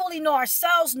not fully know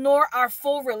ourselves nor our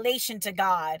full relation to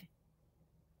God.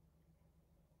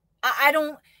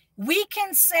 We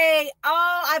can say,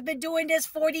 oh, I've been doing this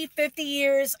 40, 50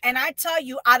 years. And I tell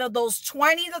you, out of those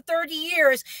 20 to 30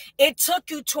 years, it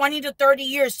took you 20 to 30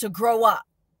 years to grow up.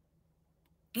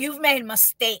 You've made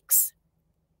mistakes.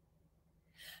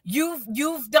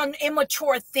 You've done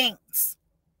immature things.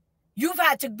 You've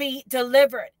had to be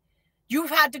delivered.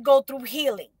 You've had to go through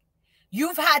healing.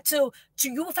 You've had to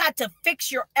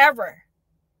fix your error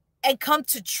and come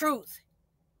to truth.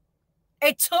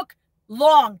 It took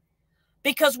long.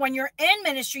 Because when you're in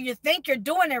ministry, you think you're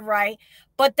doing it right,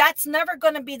 but that's never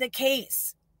going to be the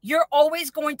case. You're always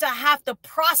going to have to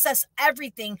process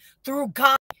everything through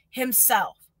God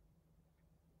Himself.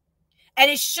 And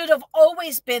it should have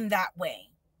always been that way.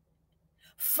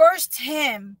 First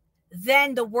Him,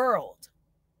 then the world.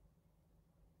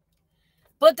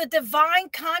 But the divine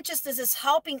consciousness is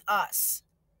helping us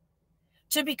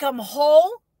to become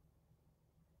whole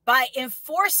by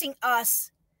enforcing us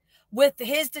with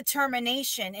His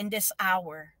determination in this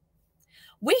hour.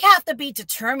 We have to be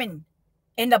determined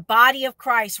in the body of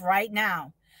Christ right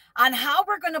now on how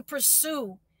we're going to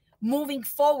pursue moving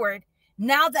forward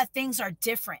now that things are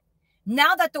different,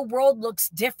 now that the world looks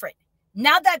different,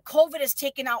 now that COVID has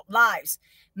taken out lives,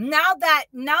 now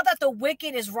that the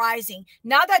wicked is rising,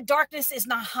 now that darkness is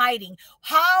not hiding,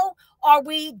 how are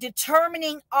we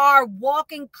determining our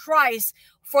walk in Christ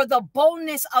for the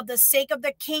boldness of the sake of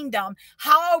the kingdom?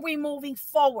 How are we moving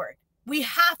forward? We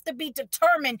have to be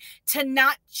determined to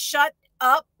not shut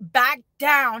up, back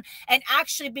down, and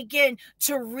actually begin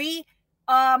to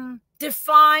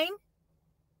define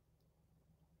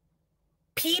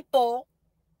people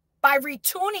by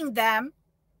retuning them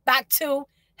back to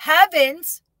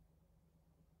heaven's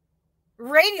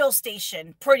radio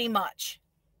station, pretty much.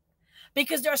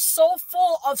 Because they're so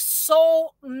full of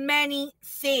so many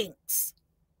things.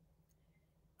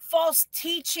 False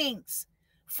teachings,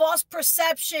 false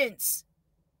perceptions,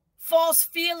 false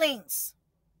feelings,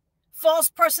 false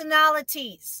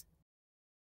personalities,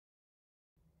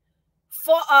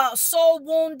 soul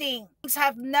wounding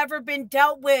have never been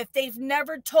dealt with. They've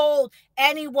never told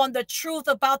anyone the truth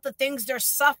about the things they're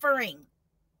suffering,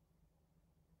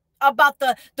 about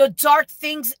the dark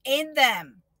things in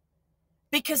them,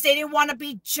 because they didn't want to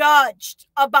be judged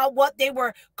about what they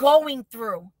were going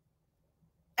through.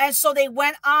 And so they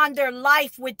went on their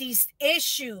life with these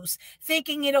issues,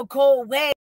 thinking it'll go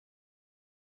away.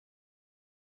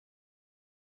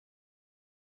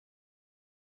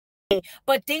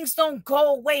 But things don't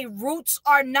go away. Roots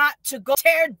are not to go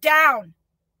tear down.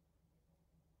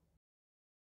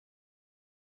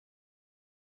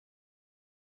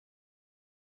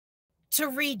 To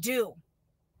redo.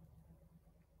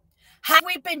 Have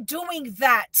we been doing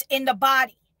that in the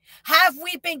body? Have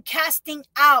we been casting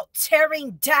out,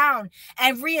 tearing down,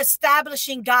 and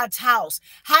reestablishing God's house?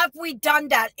 Have we done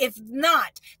that? If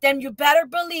not, then you better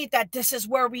believe that this is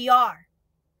where we are.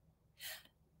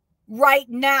 Right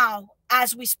now,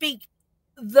 as we speak,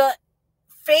 the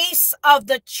face of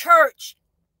the church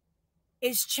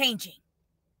is changing.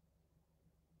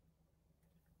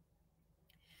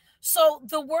 So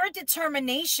the word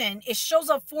determination, it shows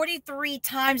up 43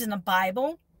 times in the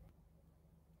Bible.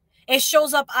 It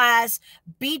shows up as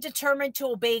be determined to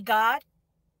obey God,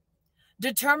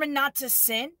 determined not to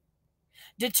sin,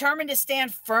 determined to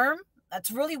stand firm.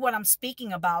 That's really what I'm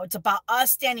speaking about. It's about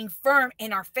us standing firm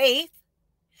in our faith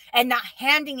and not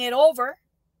handing it over.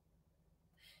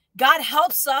 God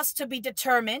helps us to be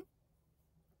determined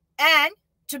and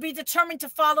to be determined to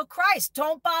follow Christ.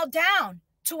 Don't bow down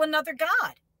to another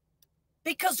God,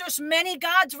 because there's many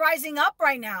gods rising up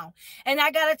right now. And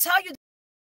I got to tell you,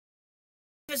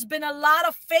 there's been a lot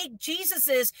of fake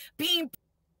Jesuses being,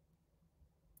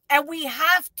 and we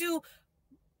have to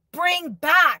bring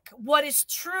back what is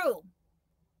true.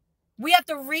 We have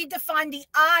to redefine the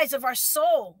eyes of our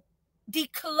soul,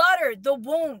 declutter the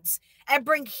wounds, and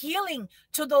bring healing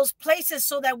to those places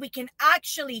so that we can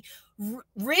actually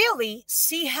really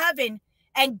see heaven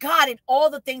and God in all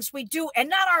the things we do, and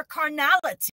not our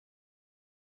carnality.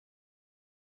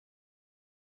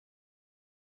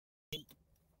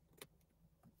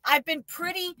 I've been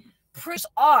pretty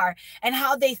are and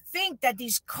how they think that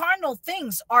these carnal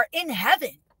things are in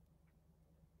heaven,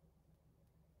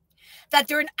 that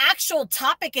they're an actual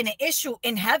topic and an issue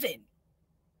in heaven.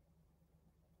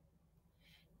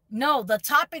 No, the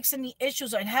topics and the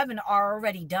issues in heaven are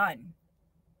already done.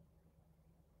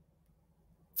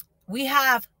 We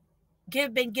have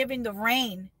been giving the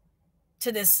reign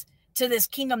to this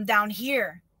kingdom down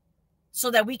here,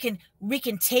 so that we can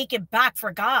take it back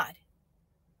for God.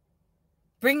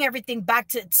 Bring everything back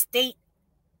to its state,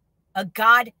 a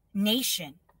God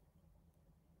nation.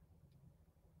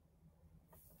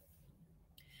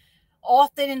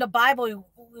 Often in the Bible,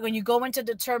 when you go into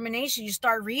determination, you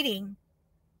start reading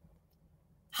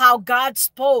how God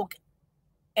spoke,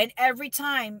 and every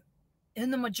time,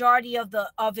 in the majority of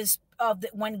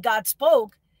when God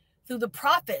spoke through the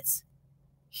prophets,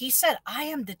 he said, I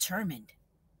am determined.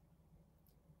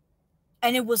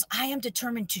 And it was, I am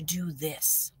determined to do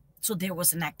this. So there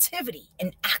was an activity,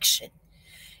 an action.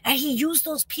 And he used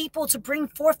those people to bring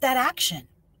forth that action.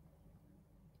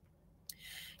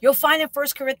 You'll find in 1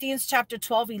 Corinthians chapter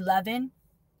 12:11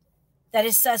 that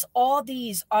it says, all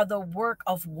these are the work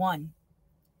of one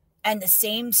and the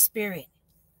same Spirit,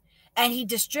 and he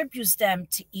distributes them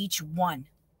to each one,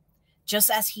 just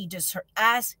as he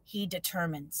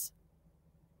determines.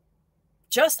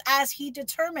 Just as he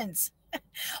determines.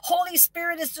 Holy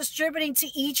Spirit is distributing to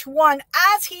each one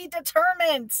as he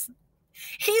determines.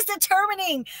 He's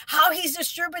determining how he's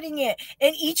distributing it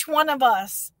in each one of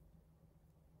us.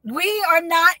 We are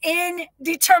not in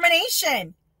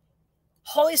determination.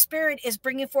 Holy Spirit is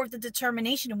bringing forth the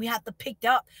determination, and we have to pick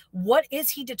up, what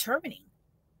is he determining?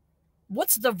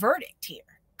 What's the verdict here?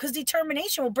 because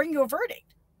determination will bring you a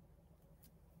verdict.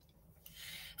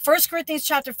 1 Corinthians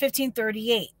chapter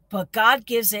 15:38. But God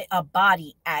gives it a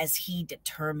body as he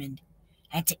determined,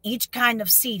 and to each kind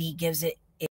of seed he gives it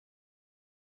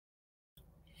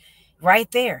right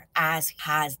there, as he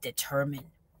has determined.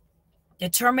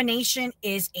 Determination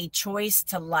is a choice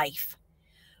to life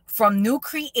from new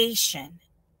creation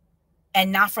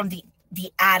and not from the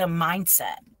Adam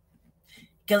mindset.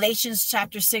 Galatians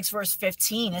chapter 6 verse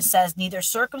 15, it says neither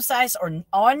circumcised or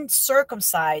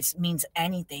uncircumcised means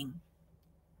anything.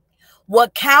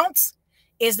 What counts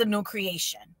is the new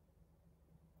creation.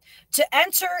 To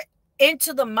enter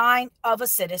into the mind of a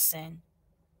citizen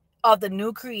of the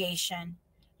new creation,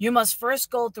 you must first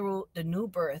go through the new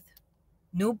birth.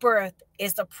 New birth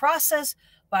is the process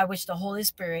by which the Holy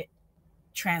Spirit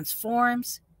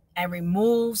transforms and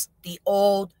removes the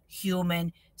old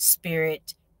human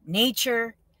spirit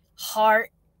nature,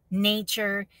 heart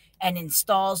nature, and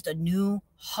installs the new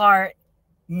heart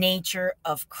nature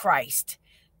of Christ.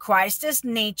 Christ's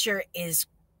nature is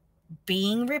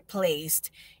being replaced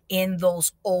in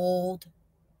those old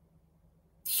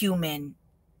human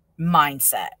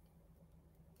mindset.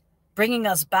 Bringing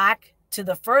us back to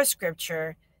the first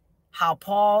scripture, how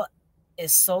Paul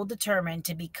is so determined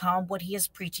to become what he is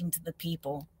preaching to the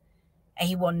people, and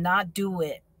he will not do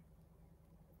it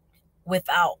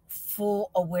without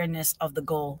full awareness of the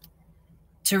goal.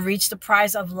 To reach the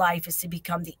prize of life is to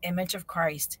become the image of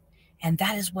Christ. And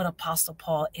that is what Apostle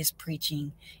Paul is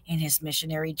preaching in his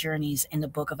missionary journeys in the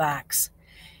book of Acts.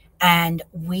 And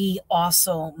we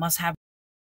also must have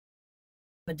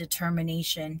a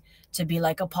determination to be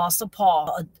like Apostle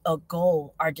Paul, a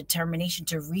goal, our determination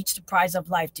to reach the prize of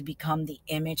life, to become the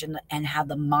image and have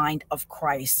the mind of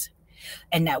Christ.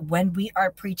 And that when we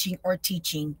are preaching or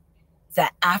teaching,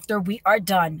 that after we are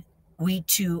done, we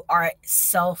too are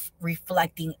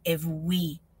self-reflecting if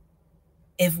we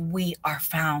are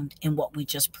found in what we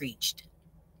just preached.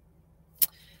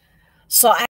 So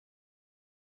I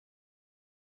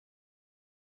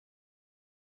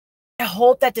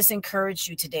hope that this encouraged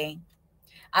you today.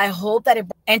 I hope that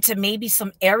and to maybe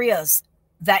some areas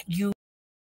that you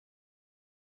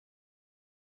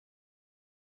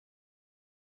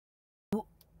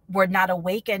were not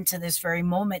awakened to this very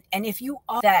moment. And if you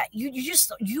are that,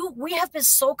 we have been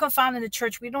so confounded in the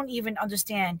church, we don't even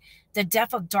understand the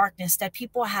depth of darkness that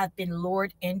people have been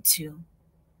lured into.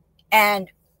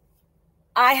 And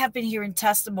I have been hearing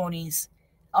testimonies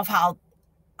of how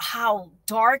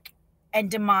dark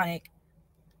and demonic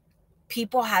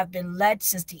people have been led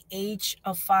since the age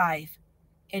of 5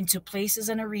 into places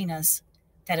and arenas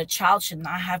that a child should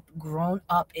not have grown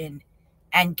up in.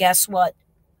 And guess what?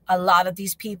 A lot of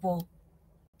these people,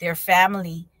 their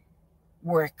family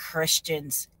were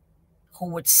Christians who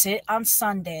would sit on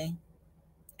Sunday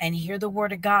and hear the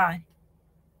word of God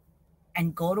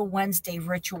and go to Wednesday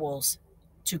rituals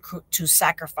to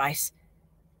sacrifice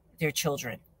their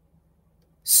children.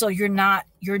 So you're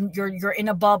in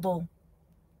a bubble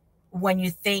when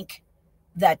you think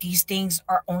that these things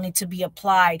are only to be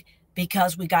applied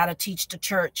because we got to teach the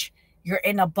church. You're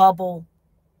in a bubble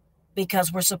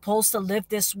because we're supposed to live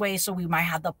this way so we might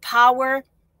have the power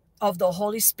of the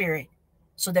Holy Spirit,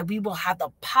 so that we will have the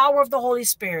power of the Holy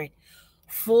Spirit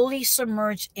fully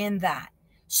submerged in that.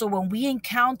 So when we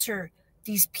encounter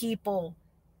these people,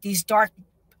 these dark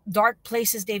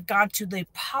places they've gone to, the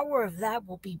power of that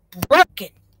will be broken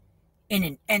in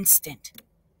an instant.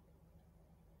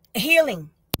 Healing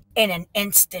in an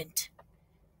instant.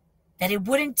 That it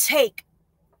wouldn't take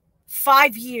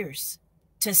 5 years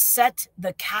to set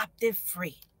the captive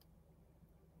free.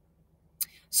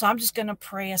 So I'm just going to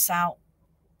pray us out.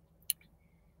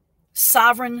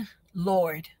 Sovereign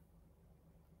Lord,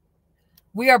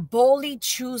 we are boldly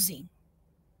choosing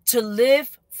to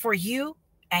live for you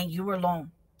and you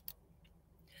alone.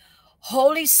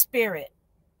 Holy Spirit,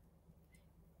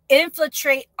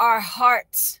 infiltrate our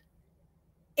hearts,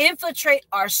 infiltrate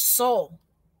our soul,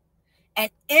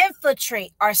 and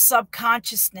infiltrate our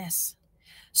subconsciousness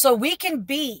so we can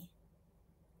be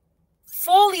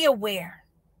fully aware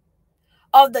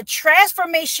of the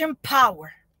transformation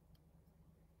power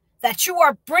that you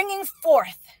are bringing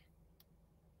forth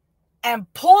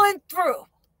and pulling through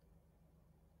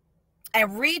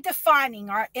and redefining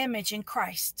our image in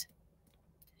Christ.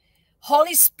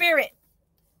 Holy Spirit,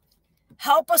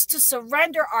 help us to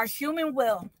surrender our human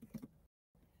will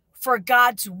for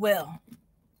God's will.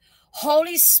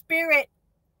 Holy Spirit,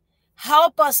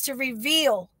 help us to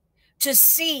reveal, to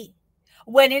see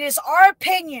when it is our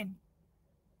opinion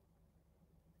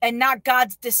and not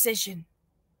God's decision.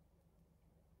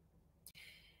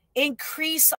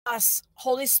 Increase us,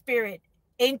 Holy Spirit,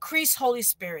 Increase, Holy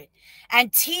Spirit,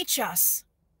 and teach us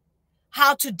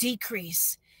how to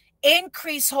decrease.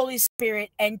 Increase, Holy Spirit,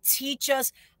 and teach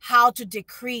us how to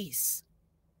decrease.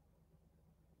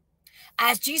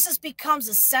 As Jesus becomes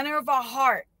the center of our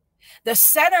heart, the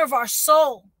center of our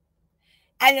soul,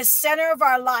 and the center of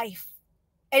our life,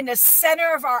 and the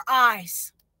center of our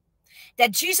eyes,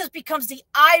 that Jesus becomes the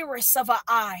iris of our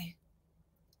eye.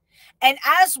 And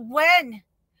as when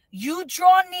you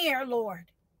draw near, Lord,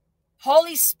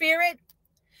 Holy Spirit,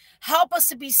 help us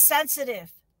to be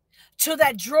sensitive to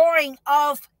that drawing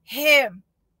of him.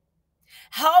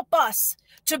 Help us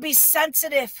to be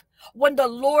sensitive when the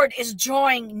Lord is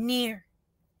drawing near.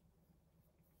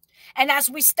 And as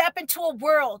we step into a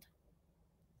world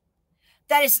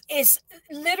that is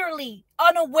literally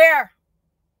unaware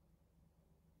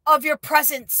of your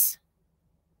presence,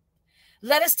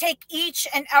 let us take each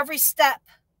and every step.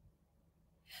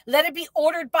 Let it be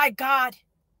ordered by God.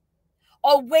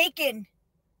 Awaken.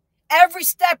 Every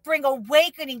step bring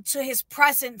awakening to his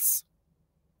presence.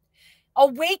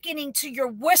 Awakening to your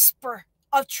whisper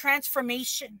of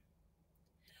transformation.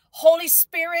 Holy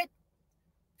Spirit,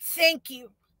 thank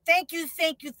you. Thank you,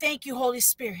 thank you, thank you, Holy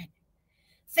Spirit.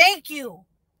 Thank you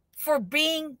for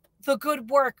being the good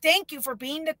work. Thank you for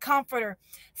being the comforter.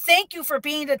 Thank you for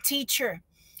being the teacher.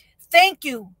 Thank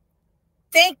you.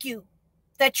 Thank you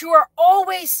that you are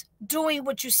always doing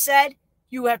what you said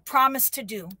you had promised to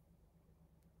do,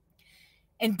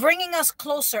 and bringing us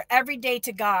closer every day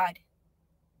to God.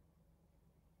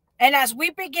 And as we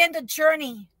begin the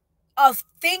journey of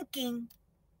thinking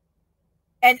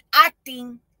and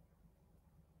acting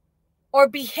or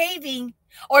behaving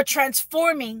or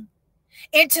transforming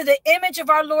into the image of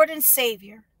our Lord and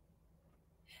Savior,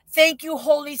 thank you,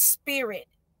 Holy Spirit.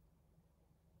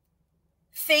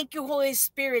 Thank you, Holy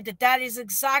Spirit, that is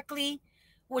exactly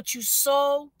what you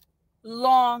so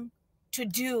long to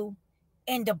do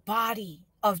in the body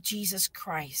of Jesus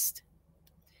Christ.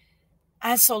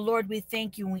 And so, Lord, we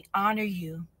thank you and we honor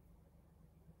you.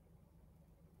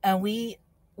 And we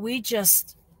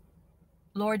just,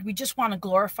 Lord, we just want to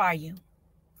glorify you.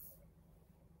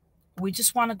 We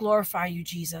just want to glorify you,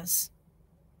 Jesus.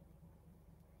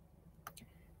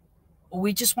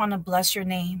 We just want to bless your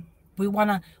name. We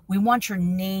want your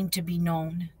name to be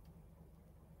known.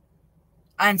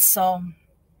 And so,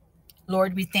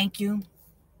 Lord, we thank you.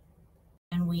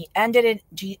 And we ended it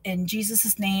in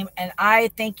Jesus' name. And I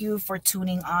thank you for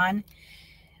tuning on.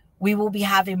 We will be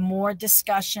having more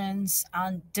discussions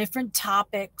on different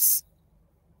topics.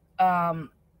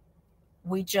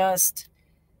 We just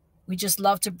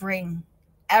love to bring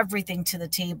everything to the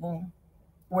table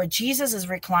where Jesus is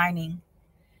reclining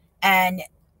and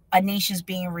a nation's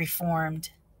being reformed,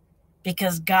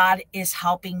 because God is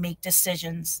helping make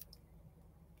decisions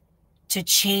to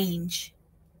change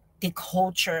the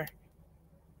culture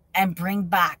and bring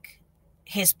back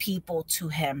his people to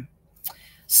him.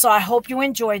 So I hope you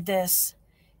enjoyed this,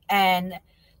 and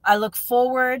I look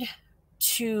forward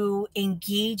to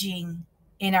engaging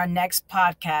in our next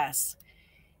podcast.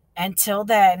 Until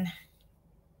then,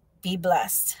 be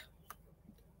blessed.